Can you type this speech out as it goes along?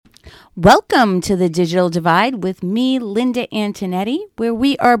Welcome to the Digital Divide with me, Linda Antonetti, where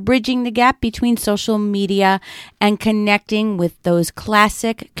we are bridging the gap between social media and connecting with those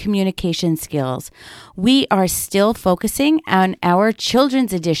classic communication skills. We are still focusing on our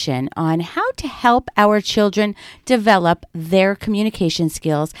children's edition on how to help our children develop their communication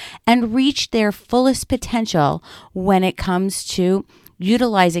skills and reach their fullest potential when it comes to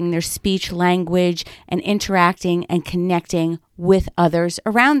utilizing their speech, language, and interacting and connecting with others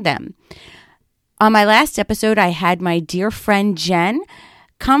around them. On my last episode, I had my dear friend Jen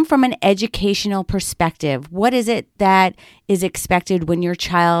come from an educational perspective. What is it that is expected when your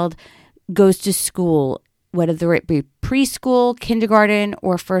child goes to school, whether it be preschool, kindergarten,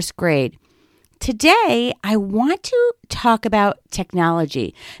 or first grade? Today, I want to talk about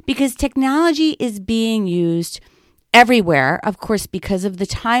technology because technology is being used everywhere, of course, because of the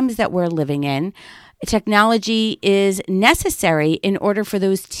times that we're living in. Technology is necessary in order for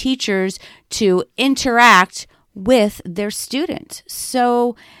those teachers to interact with their students.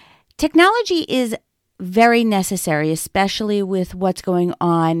 So technology is very necessary, especially with what's going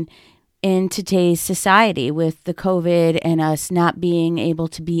on in today's society with the COVID and us not being able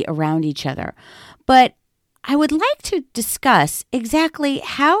to be around each other. But I would like to discuss exactly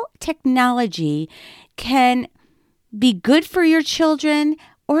how technology can be good for your children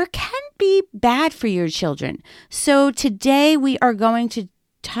or can be bad for your children. So today we are going to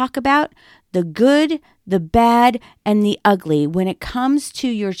talk about the good, the bad, and the ugly when it comes to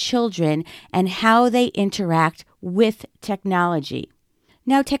your children and how they interact with technology.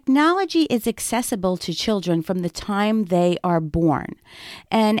 Now, technology is accessible to children from the time they are born.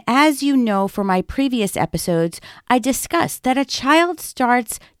 And as you know from my previous episodes, I discussed that a child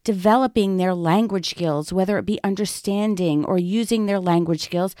starts developing their language skills, whether it be understanding or using their language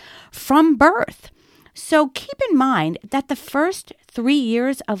skills, from birth. So keep in mind that the first 3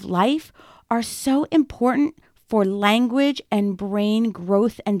 years of life are so important for language and brain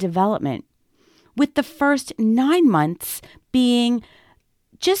growth and development, with the first 9 months being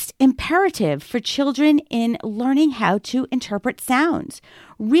just imperative for children in learning how to interpret sounds,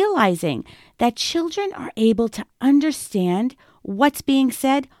 realizing that children are able to understand what's being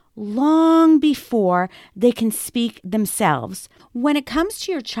said long before they can speak themselves. When it comes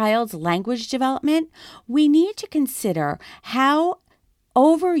to your child's language development, we need to consider how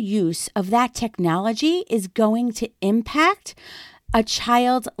overuse of that technology is going to impact a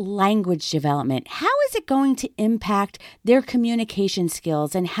child's language development. How is it going to impact their communication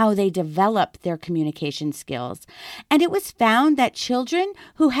skills and how they develop their communication skills? And it was found that children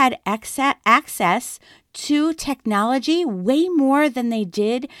who had access to technology way more than they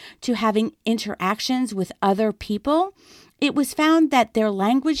did to having interactions with other people, it was found that their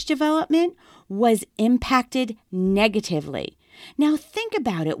language development was impacted negatively. Now think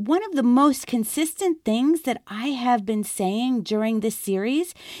about it. One of the most consistent things that I have been saying during this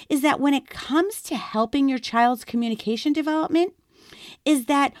series is that when it comes to helping your child's communication development, is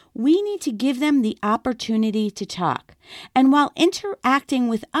that we need to give them the opportunity to talk. And while interacting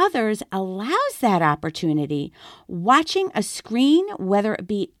with others allows that opportunity, watching a screen, whether it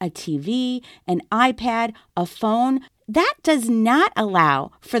be a TV, an iPad, a phone, that does not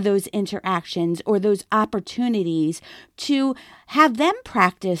allow for those interactions or those opportunities to have them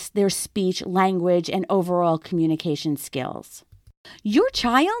practice their speech, language, and overall communication skills. Your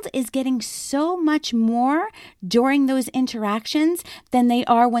child is getting so much more during those interactions than they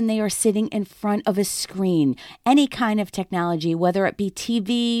are when they are sitting in front of a screen, any kind of technology, whether it be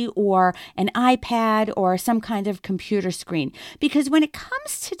TV or an iPad or some kind of computer screen. Because when it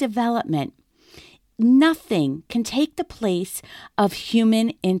comes to development, nothing can take the place of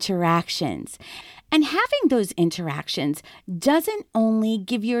human interactions. And having those interactions doesn't only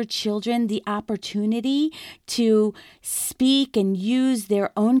give your children the opportunity to speak and use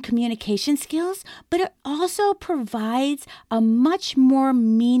their own communication skills, but it also provides a much more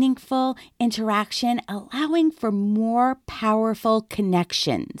meaningful interaction, allowing for more powerful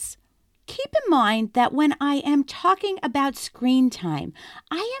connections. Keep in mind that when I am talking about screen time,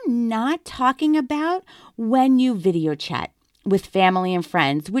 I am not talking about when you video chat with family and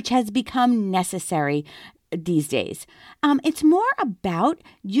friends, which has become necessary these days. It's more about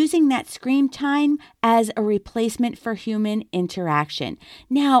using that screen time as a replacement for human interaction.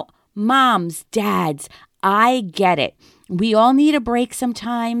 Now, moms, dads, I get it. We all need a break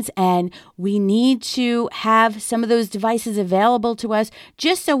sometimes, and we need to have some of those devices available to us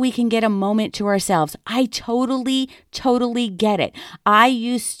just so we can get a moment to ourselves. I totally get it. I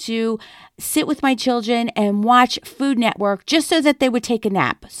used to sit with my children and watch Food Network just so that they would take a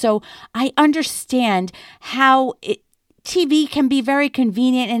nap. So I understand how TV can be very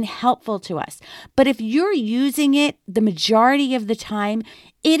convenient and helpful to us. But if you're using it the majority of the time,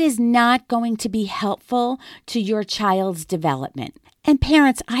 it is not going to be helpful to your child's development. And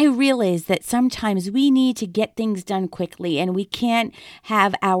parents, I realize that sometimes we need to get things done quickly and we can't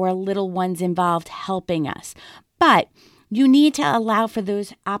have our little ones involved helping us. But you need to allow for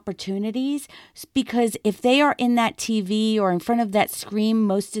those opportunities, because if they are in that TV or in front of that screen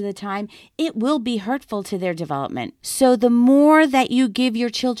most of the time, it will be hurtful to their development. So the more that you give your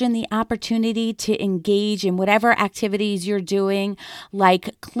children the opportunity to engage in whatever activities you're doing,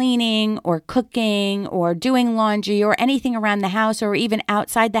 like cleaning or cooking or doing laundry or anything around the house or even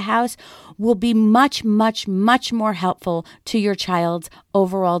outside the house, will be much, much, much more helpful to your child's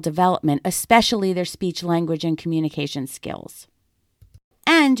overall development, especially their speech, language, and communication skills.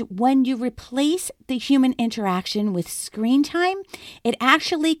 And when you replace the human interaction with screen time, it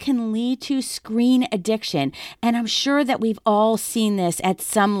actually can lead to screen addiction. And I'm sure that we've all seen this at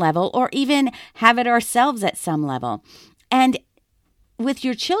some level, or even have it ourselves at some level. And with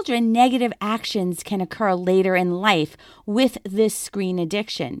your children, negative actions can occur later in life with this screen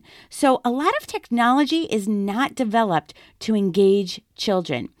addiction. So a lot of technology is not developed to engage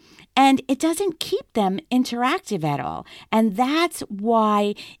children, and it doesn't keep them interactive at all. And that's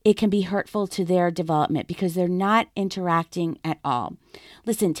why it can be hurtful to their development, because they're not interacting at all.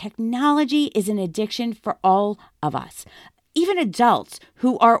 Listen, technology is an addiction for all of us. Even adults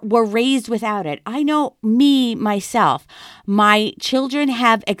who were raised without it. I know myself. My children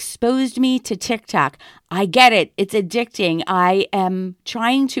have exposed me to TikTok. I get it. It's addicting. I am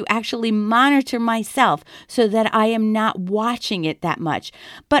trying to actually monitor myself so that I am not watching it that much.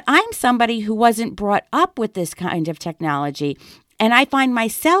 But I'm somebody who wasn't brought up with this kind of technology. And I find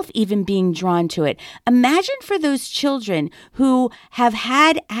myself even being drawn to it. Imagine for those children who have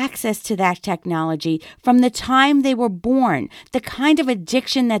had access to that technology from the time they were born, the kind of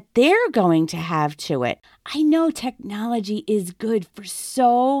addiction that they're going to have to it. I know technology is good for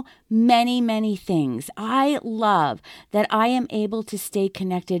so many, many things. I love that I am able to stay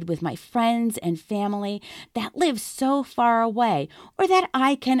connected with my friends and family that live so far away, or that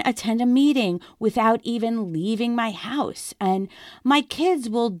I can attend a meeting without even leaving my house. And my kids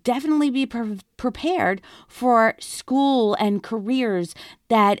will definitely be prepared for school and careers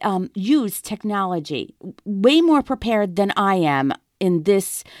that use technology, way more prepared than I am in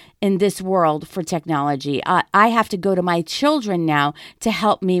this world for technology. I have to go to my children now to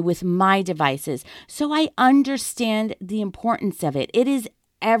help me with my devices. So I understand the importance of it. It is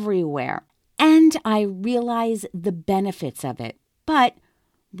everywhere. And I realize the benefits of it. But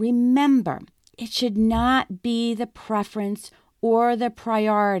remember, it should not be the preference or the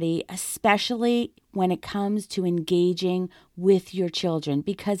priority, especially when it comes to engaging with your children,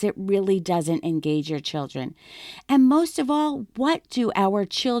 because it really doesn't engage your children. And most of all, what do our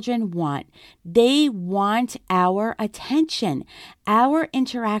children want? They want our attention. Our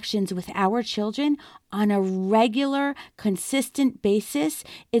interactions with our children on a regular, consistent basis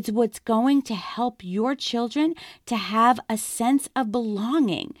is what's going to help your children to have a sense of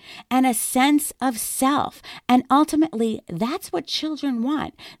belonging and a sense of self. And ultimately, that's what children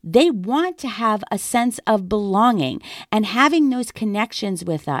want. They want to have a sense of belonging, and having those connections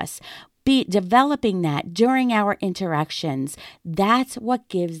with us, developing that during our interactions, that's what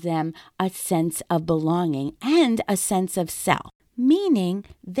gives them a sense of belonging and a sense of self. Meaning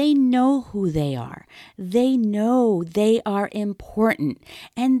they know who they are. They know they are important,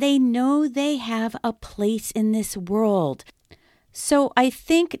 and they know they have a place in this world. So I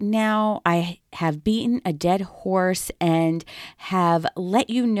think now I have beaten a dead horse and have let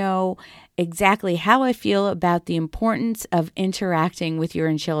you know exactly how I feel about the importance of interacting with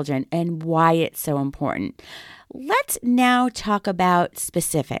your children and why it's so important. Let's now talk about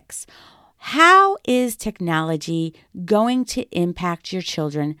specifics. How is technology going to impact your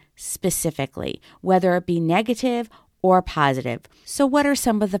children specifically, whether it be negative or positive? So what are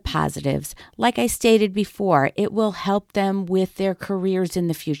some of the positives? Like I stated before, it will help them with their careers in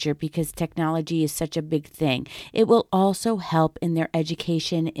the future because technology is such a big thing. It will also help in their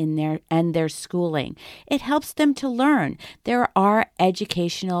education and their schooling. It helps them to learn. There are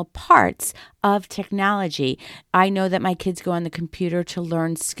educational parts of technology. I know that my kids go on the computer to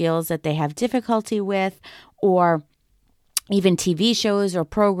learn skills that they have difficulty with, or even TV shows or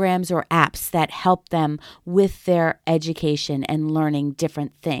programs or apps that help them with their education and learning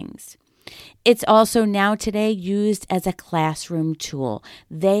different things. It's also now today used as a classroom tool.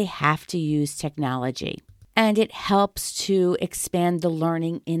 They have to use technology, and it helps to expand the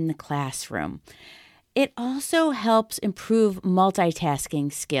learning in the classroom. It also helps improve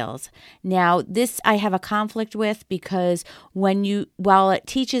multitasking skills. Now, this I have a conflict with because while it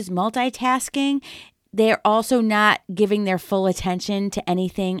teaches multitasking, they're also not giving their full attention to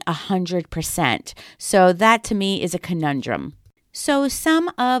anything 100%. So that to me is a conundrum. So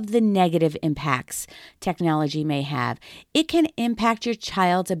some of the negative impacts technology may have. It can impact your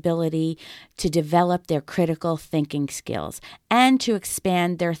child's ability to develop their critical thinking skills and to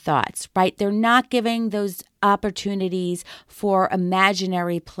expand their thoughts, right? They're not giving those opportunities for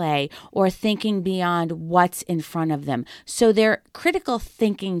imaginary play or thinking beyond what's in front of them. So their critical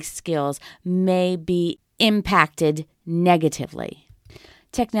thinking skills may be impacted negatively.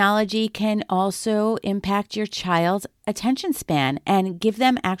 Technology can also impact your child's attention span and give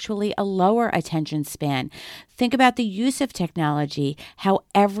them actually a lower attention span. Think about the use of technology, how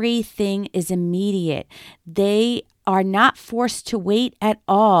everything is immediate. They are not forced to wait at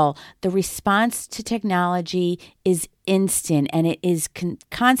all. The response to technology is instant and it is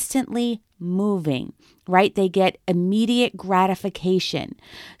constantly moving, right? They get immediate gratification.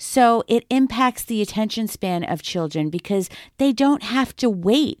 So it impacts the attention span of children because they don't have to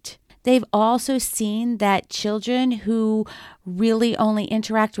wait. They've also seen that children who really only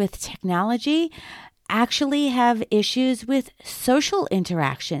interact with technology actually have issues with social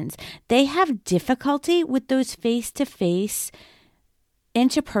interactions. They have difficulty with those face-to-face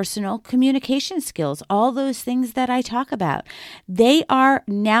interpersonal communication skills, all those things that I talk about. They are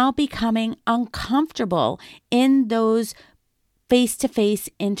now becoming uncomfortable in those face-to-face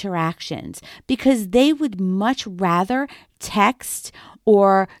interactions because they would much rather text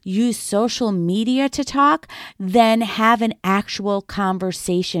or use social media to talk than have an actual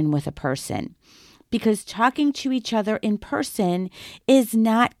conversation with a person. Because talking to each other in person is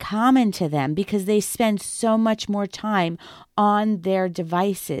not common to them because they spend so much more time on their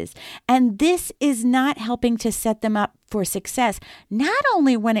devices. And this is not helping to set them up for success, not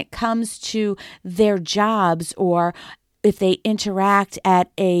only when it comes to their jobs or if they interact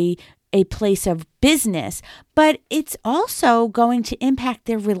at a place of business, but it's also going to impact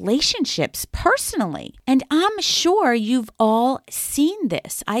their relationships personally. And I'm sure you've all seen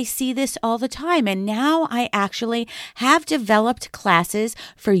this. I see this all the time. And now I actually have developed classes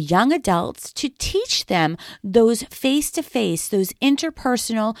for young adults to teach them those face-to-face, those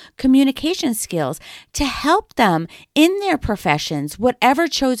interpersonal communication skills to help them in their professions, whatever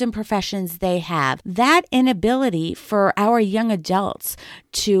chosen professions they have. That inability for our young adults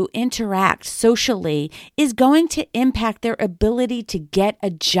to interact socially is going to impact their ability to get a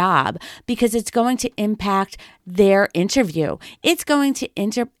job because it's going to impact their interview. It's going to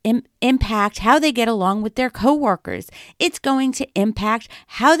impact how they get along with their coworkers. It's going to impact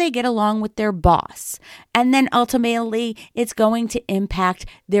how they get along with their boss. And then ultimately, it's going to impact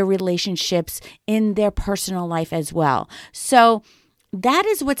their relationships in their personal life as well. So that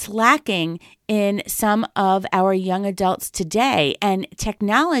is what's lacking in some of our young adults today. And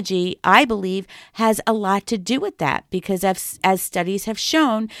technology, I believe, has a lot to do with that because as studies have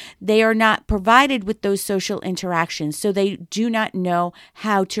shown, they are not provided with those social interactions. So they do not know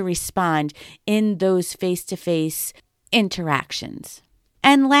how to respond in those face-to-face interactions.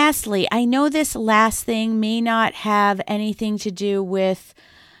 And lastly, I know this last thing may not have anything to do with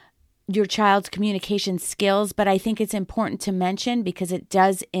your child's communication skills, but I think it's important to mention because it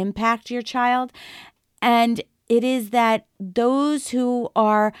does impact your child. And it is that those who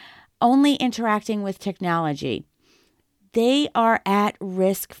are only interacting with technology, they are at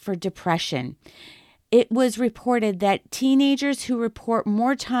risk for depression. It was reported that teenagers who report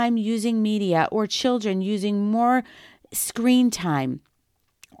more time using media or children using more screen time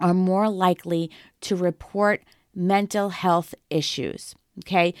are more likely to report mental health issues.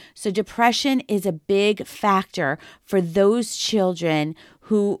 Okay, so depression is a big factor for those children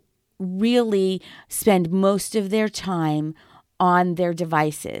who really spend most of their time on their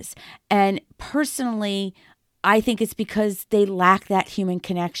devices. And personally, I think it's because they lack that human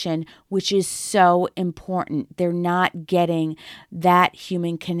connection, which is so important. They're not getting that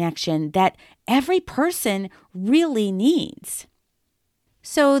human connection that every person really needs.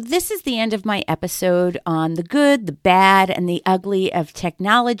 So this is the end of my episode on the good, the bad, and the ugly of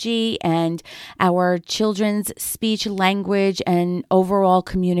technology and our children's speech, language, and overall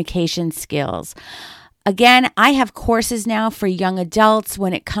communication skills. Again, I have courses now for young adults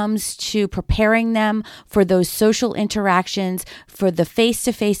when it comes to preparing them for those social interactions, for the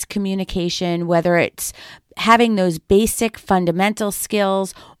face-to-face communication, whether it's having those basic fundamental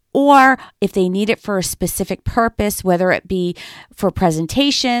skills or if they need it for a specific purpose, whether it be for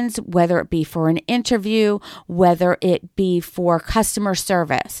presentations, whether it be for an interview, whether it be for customer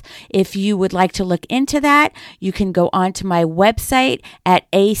service. If you would like to look into that, you can go onto my website at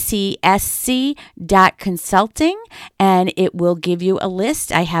acsc.consulting, and it will give you a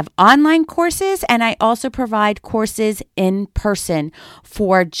list. I have online courses, and I also provide courses in person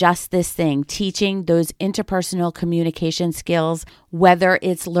for just this thing, teaching those interpersonal communication skills, whether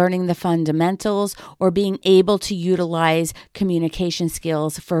it's learning the fundamentals or being able to utilize communication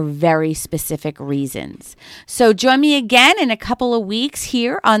skills for very specific reasons. So join me again in a couple of weeks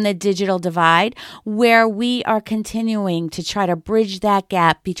here on the Digital Divide, where we are continuing to try to bridge that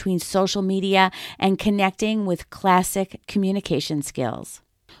gap between social media and connecting with classic communication skills.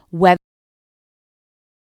 Whether